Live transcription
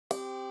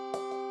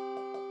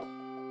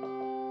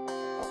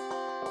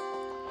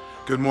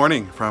Good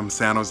morning from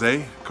San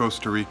Jose,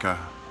 Costa Rica.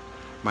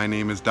 My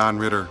name is Don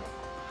Ritter.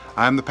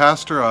 I'm the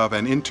pastor of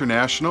an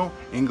international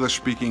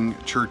English-speaking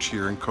church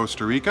here in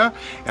Costa Rica,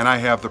 and I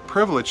have the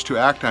privilege to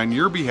act on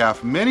your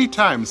behalf many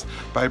times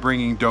by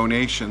bringing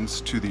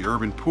donations to the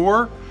urban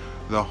poor,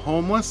 the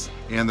homeless,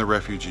 and the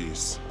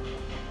refugees.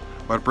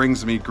 What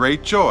brings me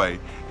great joy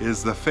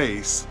is the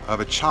face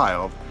of a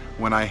child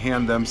when I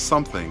hand them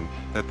something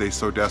that they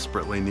so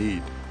desperately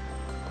need.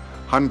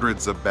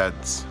 Hundreds of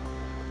beds,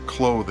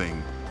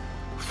 clothing,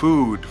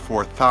 food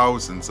for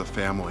thousands of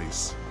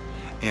families.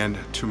 And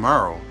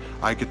tomorrow,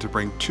 I get to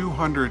bring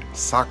 200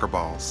 soccer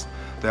balls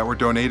that were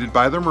donated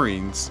by the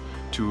Marines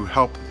to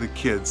help the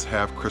kids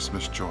have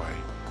Christmas joy.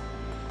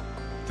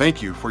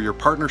 Thank you for your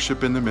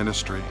partnership in the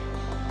ministry.